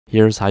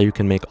Here's how you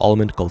can make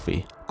almond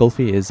kulfi.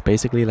 Kulfi is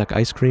basically like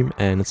ice cream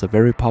and it's a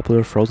very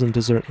popular frozen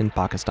dessert in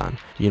Pakistan.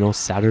 You know,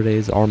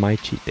 Saturdays are my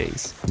cheat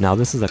days. Now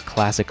this is a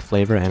classic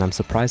flavor and I'm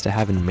surprised I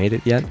haven't made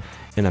it yet.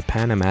 In a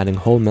pan I'm adding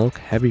whole milk,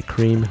 heavy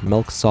cream,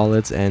 milk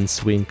solids, and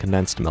sweetened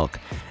condensed milk.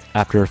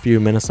 After a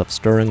few minutes of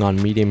stirring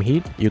on medium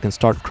heat, you can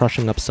start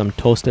crushing up some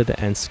toasted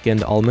and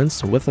skinned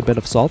almonds with a bit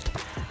of salt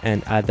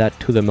and add that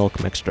to the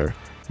milk mixture.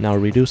 Now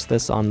reduce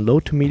this on low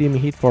to medium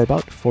heat for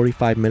about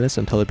 45 minutes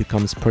until it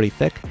becomes pretty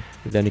thick.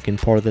 Then you can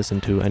pour this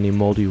into any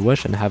mold you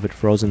wish and have it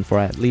frozen for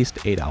at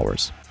least 8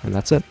 hours. And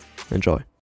that's it. Enjoy.